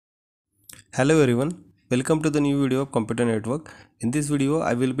Hello everyone, welcome to the new video of computer network. In this video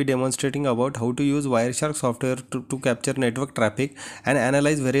I will be demonstrating about how to use Wireshark software to capture network traffic and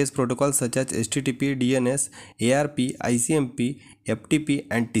analyze various protocols such as HTTP, DNS, ARP, ICMP, FTP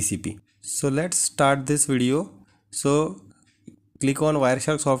and TCP. So let's start this video. So click on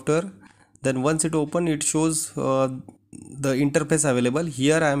Wireshark software, then once it open it shows the interface available.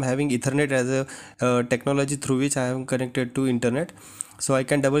 Here I am having Ethernet as a technology through which I am connected to internet. So I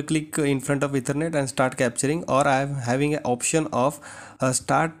can double click in front of Ethernet and start capturing, or I am having an option of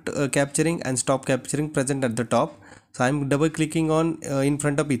start capturing and stop capturing present at the top. So I am double clicking on in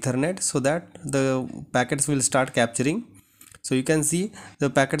front of Ethernet so that the packets will start capturing. So you can see the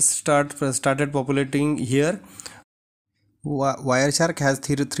packets started populating here. Wireshark has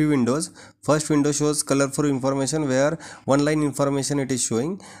three windows. First window shows colorful information where one line information it is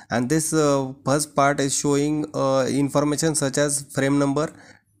showing, and this first part is showing information such as frame number,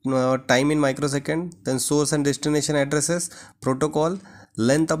 time in microsecond, then source and destination addresses, protocol,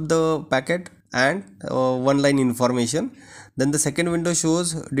 length of the packet and one line information. Then the second window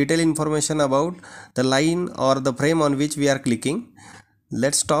shows detailed information about the line or the frame on which we are clicking.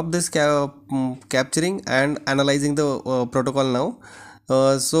 Let's stop this capturing and analyzing the protocol now.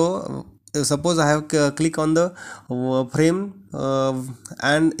 Suppose I have click on the frame,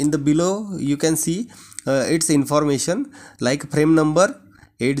 and in the below you can see its information like frame number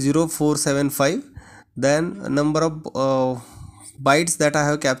 80475, then number of bytes that I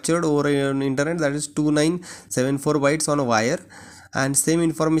have captured over internet, that is 2974 bytes on a wire, and same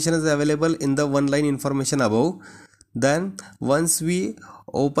information is available in the one line information above. Then once we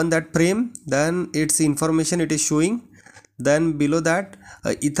open that frame, then its information it is showing. Then below that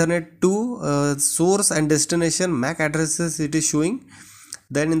Ethernet to source and destination MAC addresses it is showing.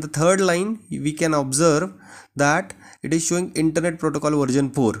 Then in the third line we can observe that it is showing internet protocol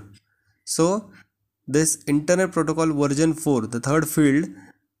version 4. So this internet protocol version 4, the third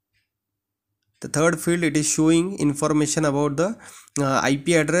field it is showing information about the IP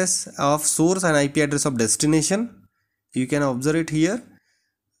address of source and IP address of destination. You can observe it here.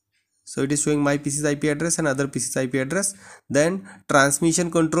 So it is showing my PC's IP address and other PC's IP address. Then transmission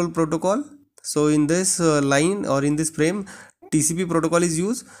control protocol. So in this line or in this frame, TCP protocol is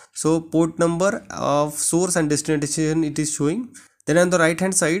used. So port number of source and destination it is showing. Then on the right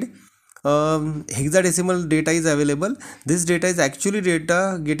hand side, hexadecimal data is available. This data is actually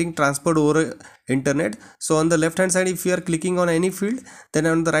data getting transferred over internet. So on the left hand side, if you are clicking on any field, then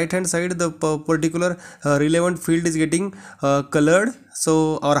on the right hand side the particular relevant field is getting colored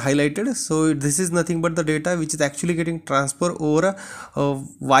or highlighted. So this is nothing but the data which is actually getting transferred over a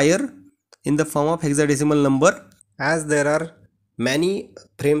wire in the form of hexadecimal number. As there are many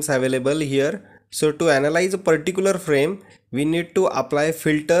frames available here, so to analyze a particular frame we need to apply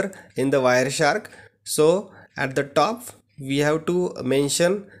filter in the Wireshark. So at the top we have to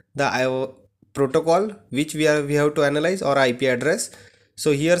mention the protocol which we have to analyze, or IP address.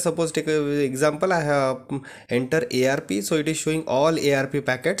 So here suppose take an example, I have enter ARP, so it is showing all ARP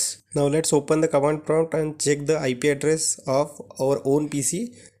packets. Now let's open the command prompt and check the IP address of our own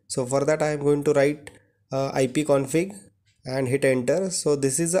PC. So for that I am going to write ipconfig and hit enter. So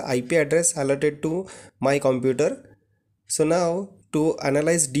this is the IP address allotted to my computer. So now to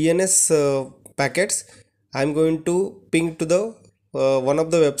analyze DNS packets, I am going to ping to the one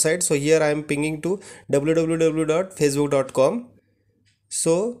of the websites. So here I am pinging to www.facebook.com.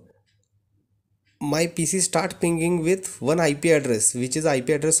 So my PC start pinging with one IP address, which is IP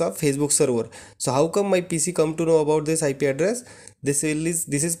address of Facebook server. So how come my PC come to know about this IP address? This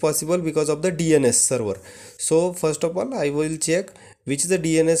is possible because of the DNS server. So first of all I will check which is the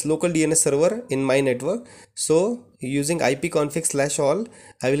DNS local DNS server in my network. So using ipconfig/all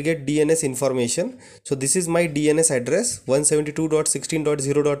I will get DNS information. So this is my DNS address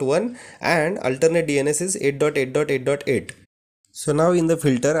 172.16.0.1 and alternate DNS is 8.8.8.8. So now in the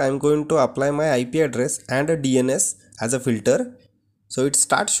filter I am going to apply my IP address and a DNS as a filter. So it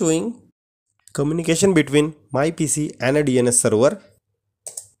starts showing communication between my PC and a DNS server.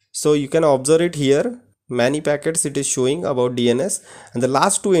 So you can observe it here, many packets it is showing about DNS, and the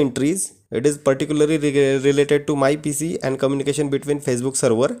last two entries it is particularly related to my PC and communication between Facebook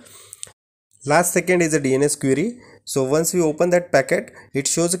server. Last second is a DNS query. So once we open that packet, it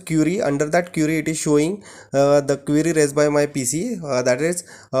shows a query. Under that query it is showing the query raised by my PC, that is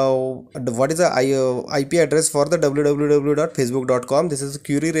what is the IP address for the www.facebook.com. this is a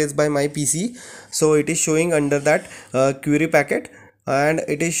query raised by my PC. So it is showing under that query packet, and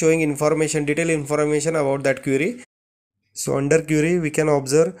it is showing information, detailed information about that query. So under query we can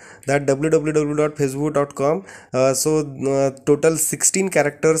observe that www.facebook.com, total 16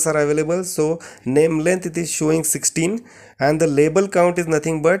 characters are available. So name length it is showing 16, and the label count is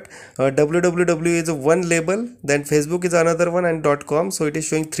nothing but www is one label, then Facebook is another one, and .com, so it is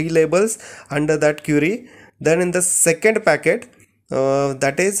showing 3 labels under that query. Then in the second packet,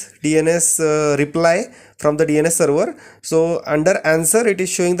 that is DNS reply from the DNS server. So under answer it is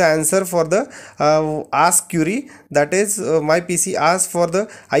showing the answer for the ask query, that is my PC asked for the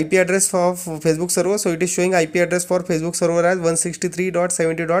IP address of Facebook server, so it is showing IP address for Facebook server as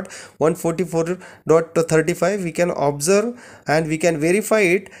 163.70.144.35. we can observe and we can verify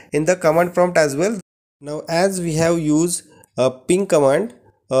it in the command prompt as well. Now as we have used ping command,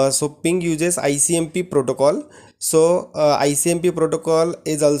 so ping uses ICMP protocol, so ICMP protocol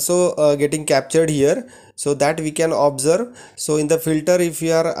is also getting captured here, so that we can observe. So in the filter, if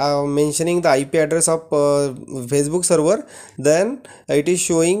you are mentioning the IP address of Facebook server, then it is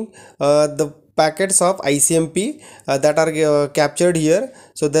showing the packets of ICMP that are captured here.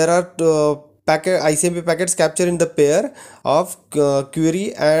 So there are ICMP packets captured in the pair of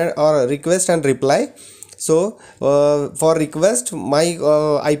query and or request and reply. So for request, my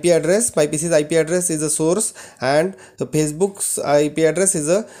IP address, my PC's IP address is a source, and the Facebook's IP address is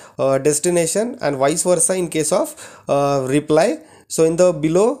a destination, and vice versa in case of reply. So in the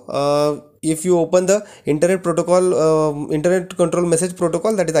below, if you open the internet protocol, internet control message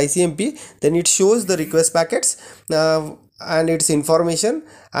protocol, that is ICMP, then it shows the request packets and its information,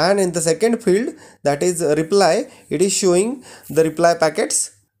 and in the second field, that is reply, it is showing the reply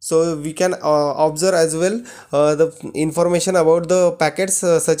packets. So we can observe as well the information about the packets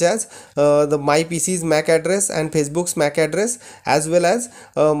such as the my PC's MAC address and Facebook's MAC address, as well as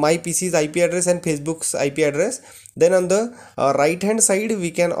my PC's IP address and Facebook's IP address. Then on the right hand side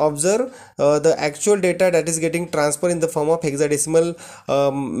we can observe the actual data that is getting transferred in the form of hexadecimal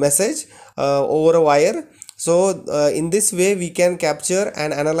message over a wire. So in this way we can capture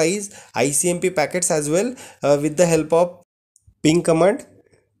and analyze ICMP packets as well with the help of ping command.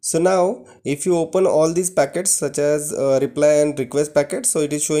 So now if you open all these packets such as reply and request packets, so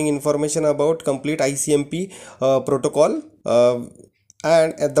it is showing information about complete ICMP protocol,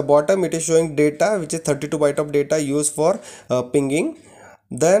 and at the bottom it is showing data, which is 32 byte of data used for pinging.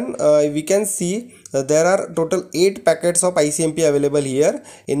 Then we can see there are total 8 packets of ICMP available here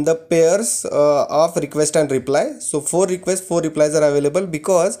in the pairs of request and reply. So 4 requests, 4 replies are available,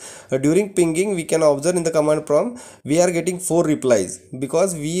 because during pinging we can observe in the command prompt we are getting 4 replies,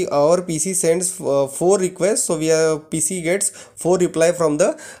 because our PC sends 4 requests, so PC gets 4 reply from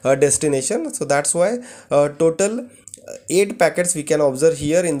the destination. So that's why total 8 packets we can observe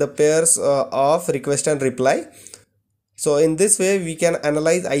here in the pairs of request and reply. So in this way we can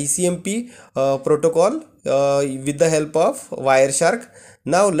analyze ICMP protocol with the help of Wireshark.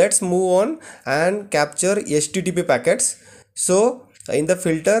 Now let's move on and capture HTTP packets. So in the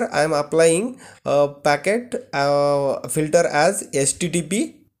filter I am applying packet filter as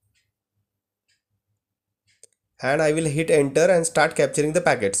HTTP, and I will hit enter and start capturing the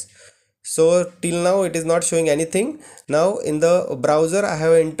packets. So till now it is not showing anything. Now in the browser I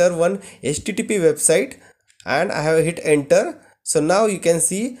have entered one HTTP website and I have hit enter. So now you can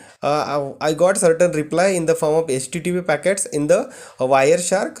see I got certain reply in the form of HTTP packets in the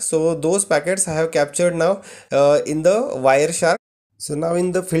Wireshark. So those packets I have captured now in the Wireshark. So now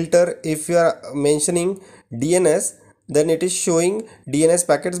in the filter, if you are mentioning DNS, then it is showing DNS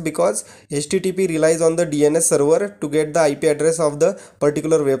packets, because HTTP relies on the DNS server to get the IP address of the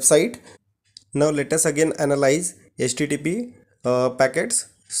particular website. Now let us again analyze HTTP packets.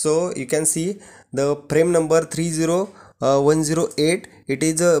 So you can see the frame number 30108, it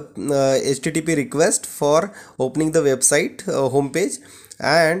is a HTTP request for opening the website homepage,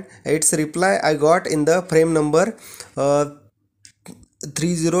 and its reply I got in the frame number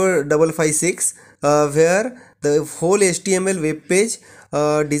 30556, where the whole HTML web page,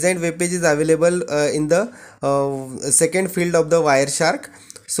 designed web page is available in the second field of the Wireshark.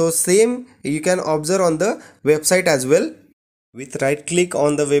 So same you can observe on the website as well with right click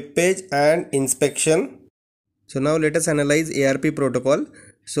on the web page and inspection. So now let us analyze ARP protocol.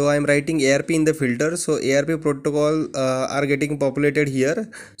 So I am writing ARP in the filter. So ARP protocol are getting populated here.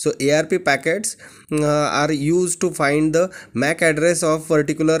 So ARP packets are used to find the MAC address of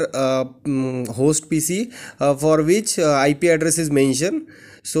particular host PC for which IP address is mentioned.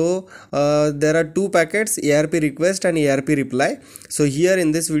 So there are 2 packets, ARP request and ARP reply. So here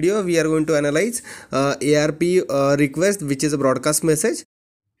in this video we are going to analyze ARP request, which is a broadcast message.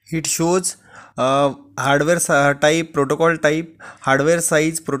 It shows hardware type, protocol type, hardware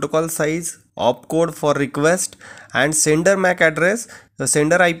size, protocol size, opcode for request, and sender MAC address, the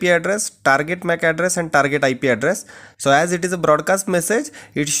sender IP address, target MAC address, and target IP address. So as it is a broadcast message,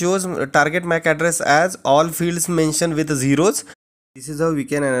 it shows target MAC address as all fields mentioned with zeros. This is how we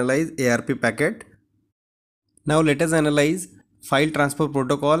can analyze ARP packet. Now let us analyze file transfer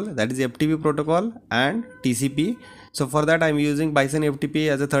protocol, that is FTP protocol, and TCP. So for that I am using Bison FTP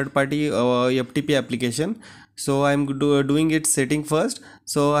as a third party FTP application. So I am doing its setting first.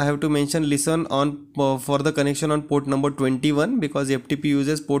 So I have to mention listen on for the connection on port number 21, because FTP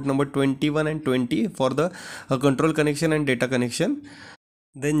uses port number 21 and 20 for the control connection and data connection.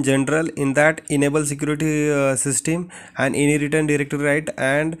 Then general, in that enable security system and any return directory write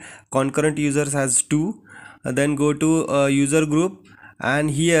and concurrent users has 2. Then go to user group, and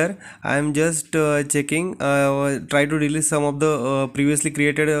here I am just checking, try to delete some of the previously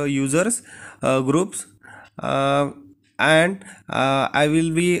created users groups, and I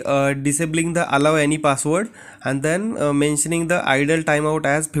will be disabling the allow any password, and then mentioning the idle timeout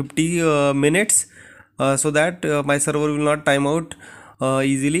as 50 minutes, so that my server will not time out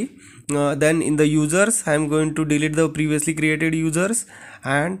easily. Then in the users I am going to delete the previously created users,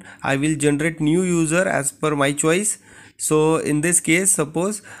 and I will generate new user as per my choice. So in this case,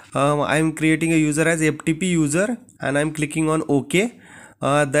 suppose I am creating a user as FTP user, and I am clicking on OK.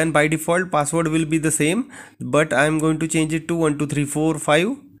 Then by default password will be the same, but I am going to change it to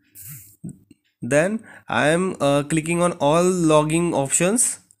 12345. Then I am clicking on all logging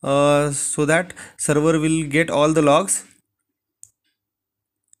options, so that server will get all the logs,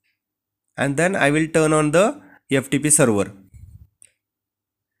 and then I will turn on the FTP server.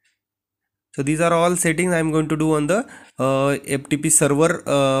 So these are all settings I am going to do on the FTP server.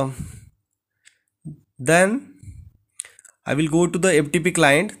 Then I will go to the FTP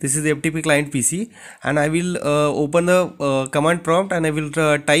client. This is the FTP client PC, and I will open the command prompt, and I will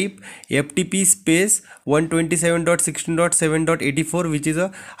type FTP space 127.16.7.84, which is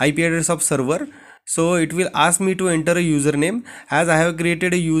a IP address of server. So it will ask me to enter a username, as I have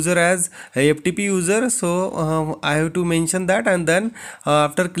created a user as a FTP user. So I have to mention that, and then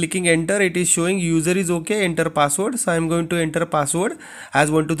after clicking enter, it is showing user is okay, enter password. So I am going to enter password as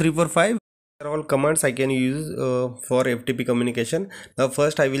 12345. Are all commands I can use for FTP communication. Now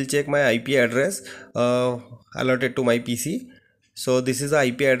first I will check my IP address allotted to my PC. So this is the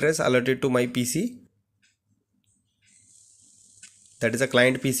IP address allotted to my PC, that is a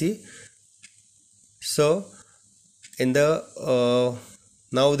client PC. So in the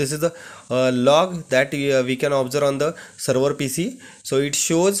now this is the log that we can observe on the server PC. So it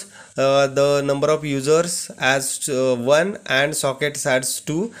shows the number of users as 1 and sockets as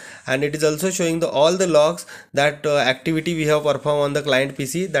 2, and it is also showing all the logs that activity we have performed on the client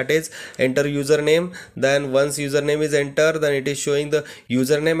PC, that is enter username. Then once username is entered, then it is showing the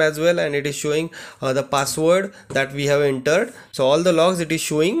username as well, and it is showing the password that we have entered. So all the logs it is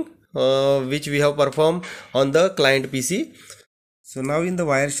showing which we have performed on the client PC. So now in the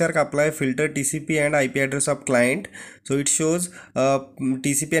Wireshark apply filter TCP and IP address of client. So it shows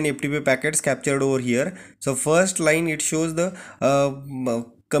TCP and FTP packets captured over here. So first line it shows the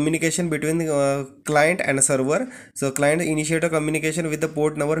communication between the client and server. So client initiate a communication with the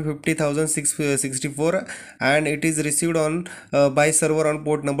port number 50,664, and it is received on by server on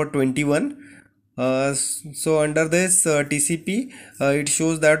port number 21. So under this TCP it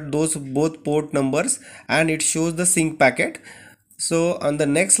shows that those both port numbers, and it shows the sync packet. So on the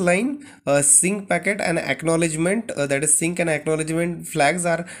next line, sync packet and acknowledgement, that is sync and acknowledgement flags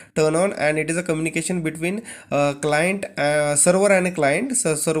are turned on, and it is a communication between client server and a client.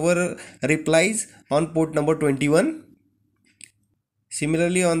 So server replies on port number 21.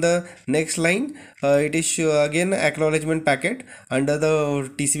 Similarly on the next line, it is again acknowledgement packet under the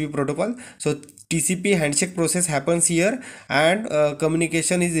TCP protocol. So TCP handshake process happens here, and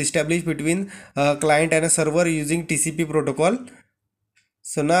communication is established between client and a server using TCP protocol.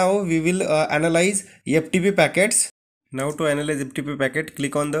 So now we will analyze FTP packets. Now to analyze FTP packet,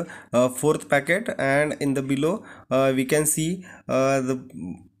 click on the fourth packet, and in the below we can see the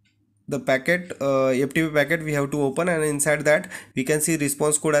packet FTP packet we have to open, and inside that we can see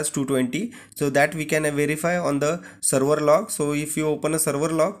response code as 220. So that we can verify on the server log. So if you open a server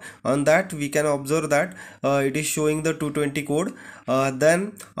log, on that we can observe that it is showing the 220 code.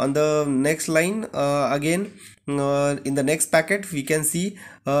 Then on the next line, again in the next packet we can see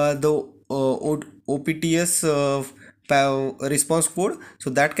the OPTS response code. So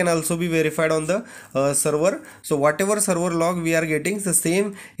that can also be verified on the server. So whatever server log we are getting, the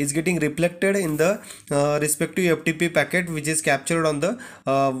same is getting reflected in the respective FTP packet which is captured on the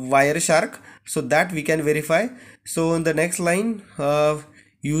Wireshark. So that we can verify. So in the next line,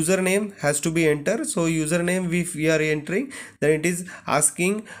 username has to be entered. So username, if we are entering, then it is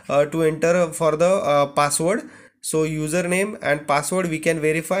asking to enter for the password. So username and password we can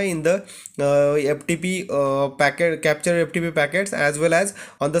verify in the FTP packet, capture FTP packets, as well as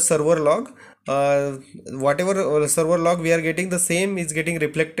on the server log. Whatever server log we are getting, the same is getting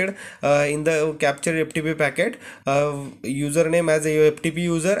reflected in the capture FTP packet. Username as a FTP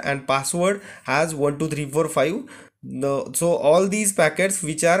user and password as 12345. So all these packets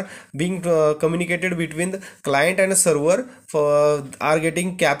which are being communicated between the client and a server are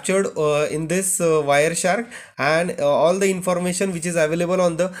getting captured in this Wireshark, and all the information which is available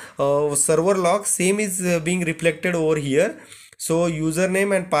on the server log, same is being reflected over here. So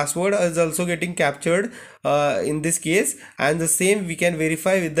username and password is also getting captured in this case, and the same we can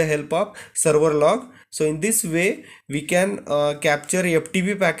verify with the help of server log. So in this way we can capture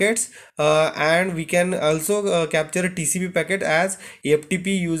FTP packets, and we can also capture TCP packet, as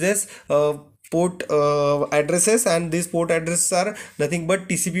FTP uses port addresses, and these port addresses are nothing but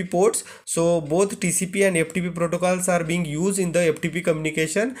TCP ports. So both TCP and FTP protocols are being used in the FTP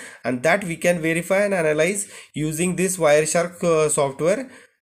communication, and that we can verify and analyze using this Wireshark software.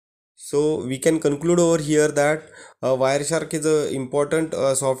 So we can conclude over here that Wireshark is a important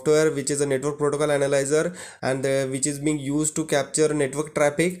software which is a network protocol analyzer, and which is being used to capture network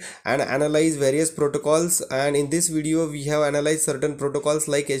traffic and analyze various protocols. And in this video we have analyzed certain protocols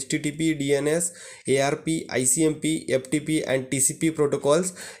like HTTP, DNS, ARP, ICMP, FTP and TCP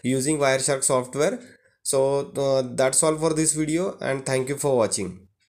protocols using Wireshark software. So that's all for this video, and thank you for watching.